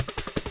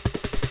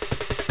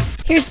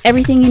Here's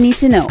everything you need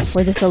to know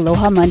for this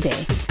Aloha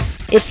Monday.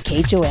 It's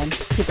KHON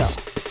to go.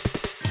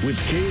 With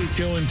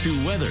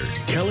KHON2 weather,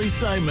 Kelly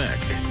Simek.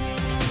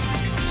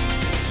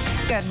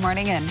 Good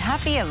morning and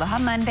happy Aloha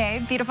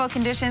Monday. Beautiful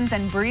conditions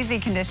and breezy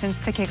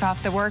conditions to kick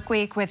off the work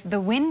week with the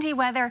windy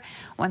weather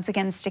once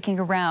again sticking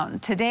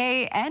around.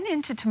 Today and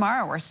into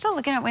tomorrow, we're still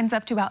looking at winds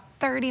up to about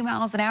 30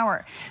 miles an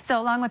hour.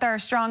 So along with our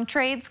strong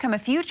trades come a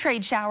few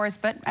trade showers,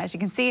 but as you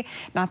can see,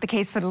 not the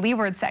case for the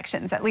leeward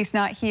sections, at least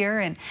not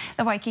here in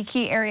the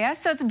Waikiki area.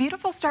 So it's a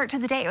beautiful start to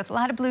the day with a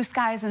lot of blue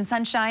skies and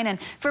sunshine. And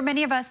for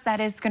many of us, that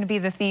is going to be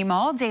the theme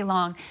all day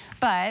long.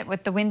 But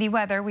with the windy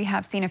weather, we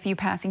have seen a few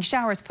passing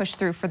showers push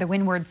through for the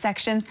windward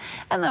sections,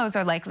 and those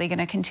are likely going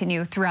to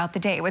continue throughout the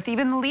day, with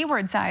even the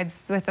leeward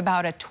sides with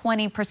about a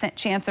 20%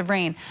 chance of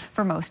rain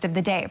for most of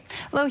the day.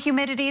 Low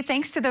humidity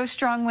thanks to those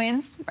strong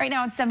winds. Right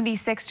now it's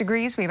 76 degrees.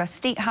 We have a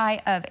state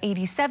high of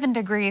 87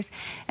 degrees.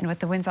 And with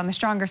the winds on the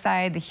stronger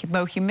side, the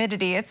low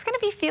humidity, it's going to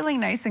be feeling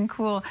nice and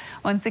cool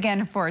once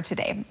again for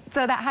today.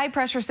 So that high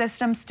pressure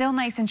system still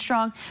nice and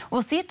strong.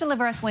 We'll see it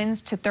deliver us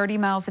winds to 30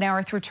 miles an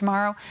hour through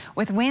tomorrow,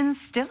 with winds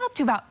still up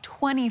to about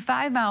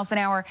 25 miles an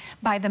hour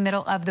by the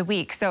middle of the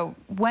week. So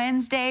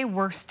Wednesday,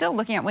 we're still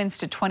looking at winds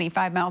to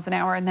 25 miles an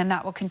hour, and then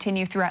that will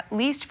continue through at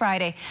least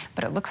Friday,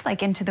 but it looks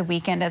like into the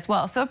weekend as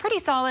well. So a pretty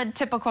solid,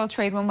 typical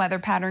trade wind weather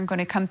pattern going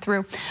to come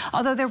through,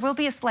 although there will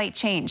be a slight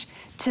change.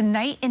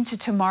 Tonight into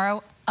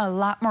tomorrow, a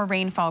lot more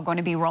rainfall going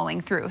to be rolling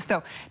through.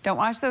 So don't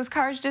wash those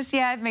cars just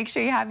yet. Make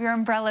sure you have your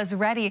umbrellas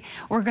ready.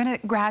 We're going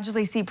to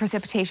gradually see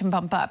precipitation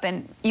bump up.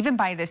 And even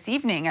by this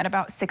evening at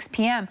about 6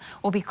 p.m.,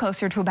 we'll be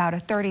closer to about a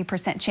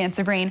 30% chance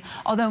of rain.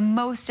 Although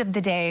most of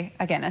the day,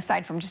 again,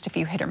 aside from just a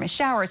few hit or miss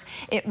showers,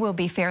 it will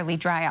be fairly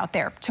dry out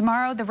there.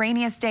 Tomorrow, the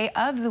rainiest day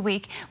of the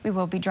week, we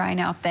will be drying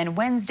out then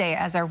Wednesday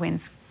as our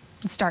winds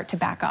start to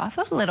back off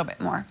a little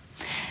bit more.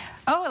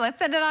 Oh, let's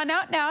send it on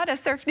out now to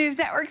Surf News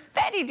Network's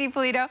Betty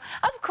DiPolito.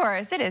 Of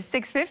course, it is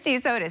 6:50,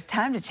 so it is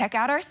time to check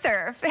out our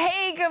surf.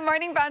 Hey, good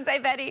morning,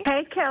 Bonsai Betty.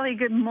 Hey, Kelly,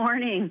 good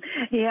morning.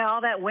 Yeah, all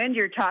that wind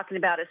you're talking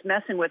about is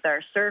messing with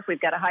our surf. We've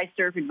got a high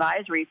surf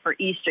advisory for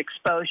east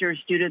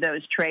exposures due to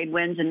those trade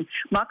winds, and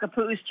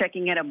Makapu'u's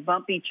checking at a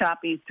bumpy,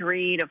 choppy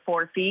 3 to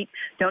 4 feet.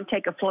 Don't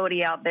take a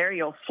floaty out there.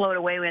 You'll float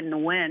away in the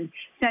wind.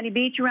 Sandy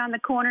Beach around the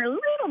corner, a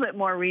little bit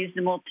more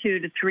reasonable, 2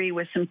 to 3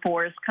 with some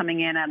fours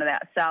coming in out of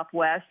that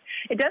southwest.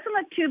 It doesn't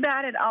look too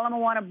bad at Ala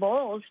Moana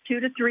Bowls, 2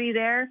 to 3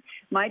 there.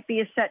 Might be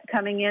a set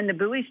coming in. The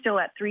buoy's still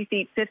at 3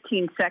 feet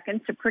 15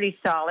 seconds, so pretty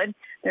solid.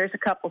 There's a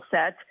couple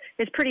sets.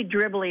 It's pretty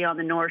dribbly on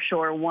the North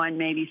Shore, 1,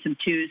 maybe some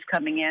 2s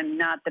coming in,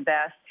 not the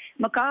best.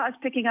 Makaha is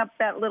picking up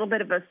that little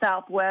bit of a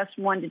southwest,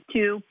 1 to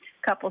 2,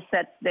 couple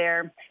sets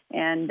there,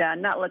 and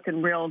not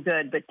looking real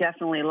good, but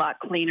definitely a lot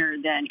cleaner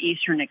than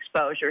eastern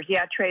exposures.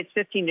 Yeah, trades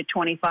 15 to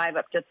 25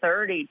 up to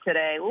 30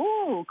 today.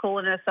 Ooh,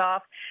 cooling us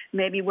off.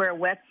 Maybe wear a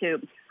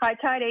wetsuit. High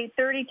tide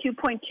 8:30,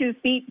 2.2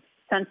 feet.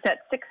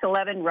 Sunset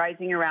 6:11,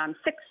 rising around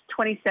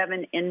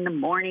 6:27 in the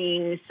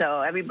morning. So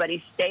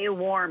everybody stay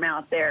warm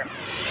out there.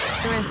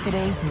 Here is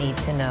today's Need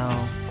to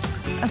Know.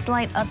 A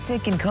slight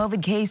uptick in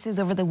COVID cases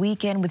over the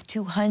weekend with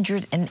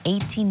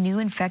 218 new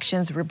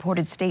infections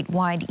reported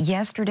statewide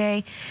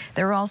yesterday.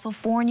 There are also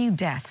 4 new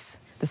deaths.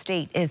 The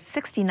state is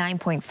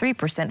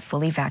 69.3%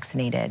 fully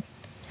vaccinated.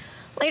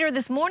 Later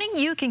this morning,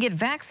 you can get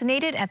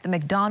vaccinated at the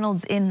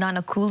McDonald's in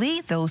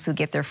Nanakuli. Those who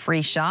get their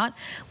free shot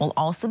will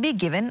also be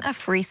given a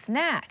free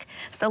snack.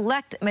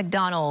 Select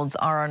McDonald's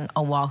on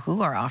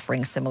Oahu are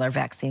offering similar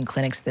vaccine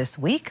clinics this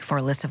week. For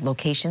a list of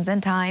locations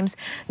and times,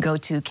 go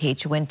to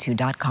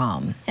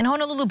KHON2.com. And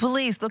Honolulu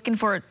police looking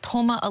for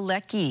Toma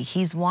Aleki.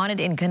 He's wanted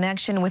in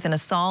connection with an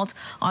assault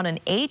on an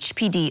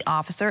HPD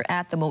officer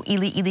at the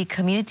Mo'iliili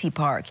Community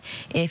Park.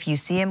 If you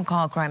see him,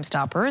 call Crime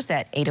Stoppers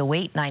at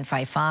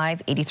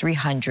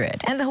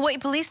 808-955-8300. And the Hawaii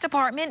Police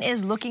Department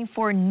is looking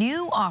for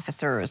new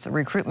officers.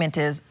 Recruitment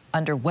is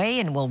underway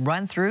and will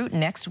run through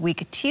next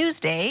week,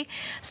 Tuesday.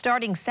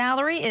 Starting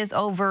salary is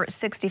over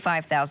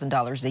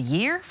 $65,000 a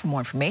year. For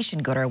more information,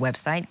 go to our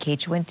website,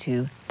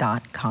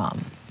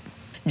 KHON2.com.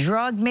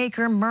 Drug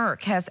maker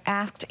Merck has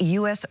asked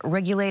U.S.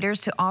 regulators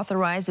to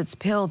authorize its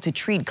pill to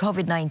treat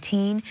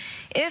COVID-19.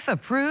 If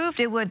approved,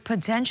 it would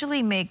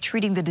potentially make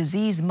treating the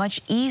disease much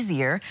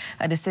easier.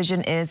 A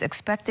decision is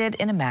expected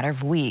in a matter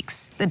of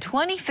weeks. The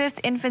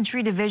 25th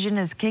Infantry Division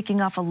is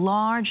kicking off a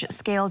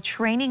large-scale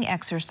training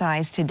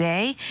exercise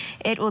today.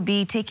 It will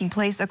be taking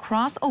place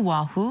across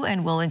Oahu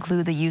and will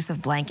include the use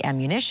of blank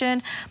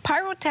ammunition,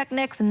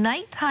 pyrotechnics,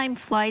 nighttime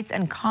flights,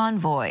 and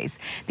convoys.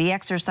 The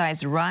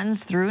exercise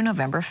runs through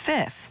November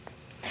 5th.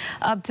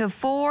 Up to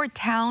 4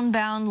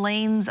 town-bound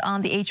lanes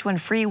on the H1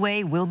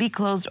 freeway will be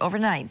closed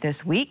overnight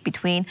this week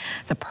between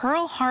the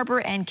Pearl Harbor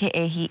and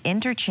Ke'ehi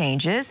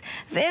interchanges.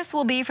 This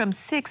will be from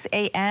 6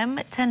 a.m.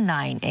 to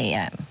 9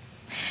 a.m.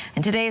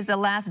 And today is the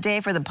last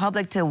day for the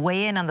public to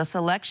weigh in on the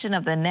selection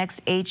of the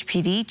next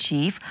HPD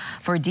chief.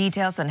 For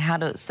details on how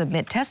to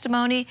submit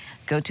testimony,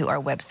 go to our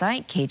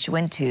website,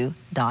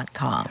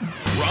 KHON2.com.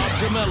 Rob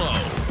DeMello.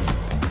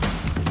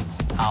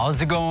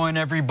 How's it going,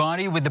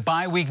 everybody? With the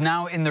bye week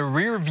now in the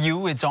rear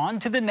view, it's on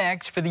to the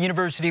next for the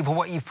University of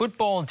Hawaii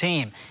football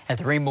team as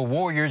the Rainbow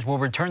Warriors will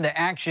return to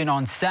action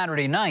on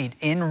Saturday night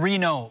in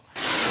Reno.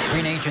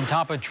 Green Nation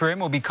Tapa Trim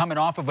will be coming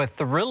off of a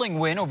thrilling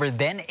win over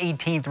then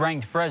 18th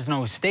ranked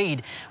Fresno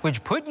State,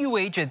 which put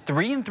UH at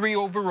 3-3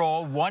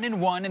 overall,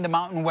 1-1 in the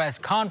Mountain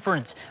West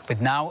Conference, with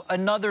now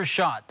another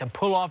shot to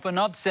pull off an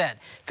upset,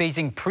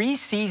 facing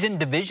preseason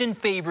division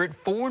favorite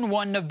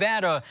 4-1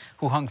 Nevada,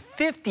 who hung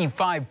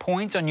 55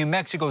 points on New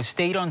Mexico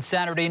State on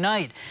Saturday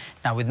night.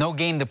 Now, with no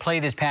game to play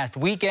this past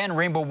weekend,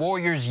 Rainbow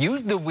Warriors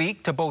used the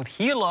week to both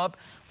heal up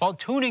while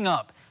tuning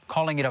up,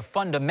 calling it a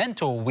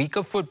fundamental week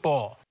of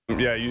football.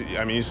 Yeah,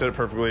 you said it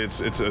perfectly. It's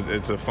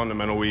a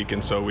fundamental week,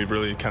 and so we've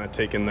really kind of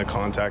taken the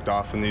contact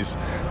off in these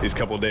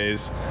couple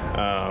days.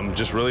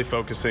 Just really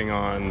focusing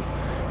on,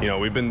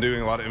 we've been doing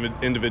a lot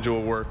of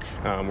individual work,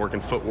 working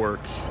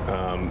footwork,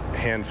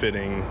 hand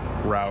fitting,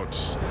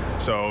 routes.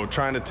 So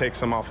trying to take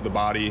some off of the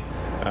body.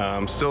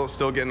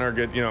 Still getting our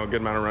good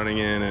amount of running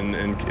in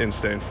and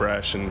staying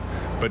fresh,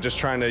 but just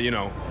trying to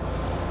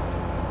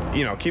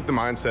keep the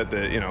mindset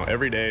that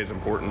every day is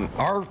important.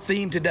 Our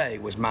theme today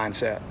was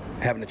mindset.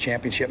 Having a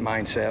championship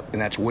mindset,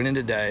 and that's winning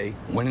today,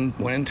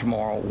 winning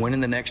tomorrow,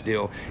 winning the next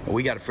deal, and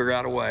we got to figure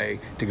out a way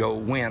to go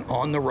win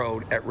on the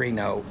road at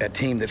Reno, a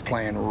team that's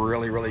playing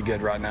really, really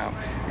good right now.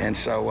 And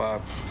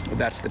so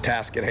that's the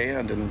task at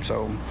hand, and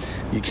so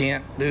you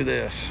can't do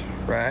this,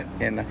 right?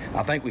 And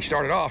I think we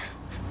started off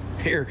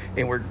here,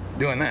 and we're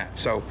doing that,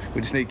 so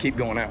we just need to keep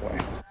going that way.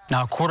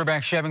 Now,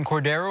 quarterback Chevan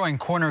Cordero and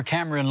corner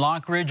Cameron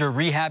Lockridge are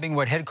rehabbing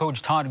what head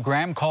coach Todd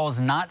Graham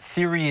calls not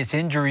serious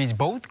injuries,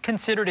 both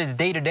considered as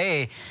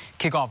day-to-day.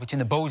 Kickoff between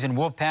the Bows and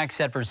Wolfpack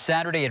set for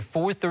Saturday at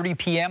 4:30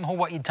 p.m.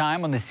 Hawaii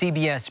time on the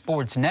CBS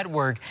Sports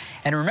Network.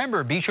 And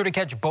remember, be sure to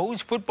catch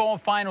Bows football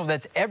final.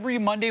 That's every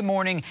Monday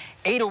morning,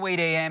 8:08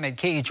 a.m. at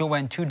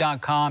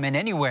KHON2.com and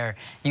anywhere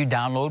you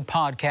download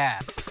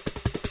podcasts.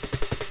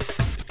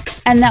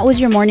 And that was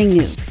your morning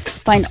news.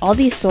 Find all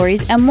these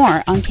stories and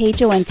more on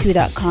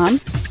KHON2.com,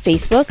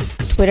 Facebook,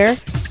 Twitter,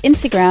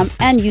 Instagram,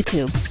 and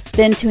YouTube.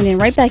 Then tune in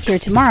right back here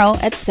tomorrow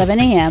at 7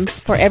 a.m.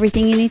 for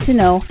everything you need to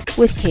know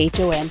with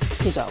KHON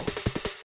to go.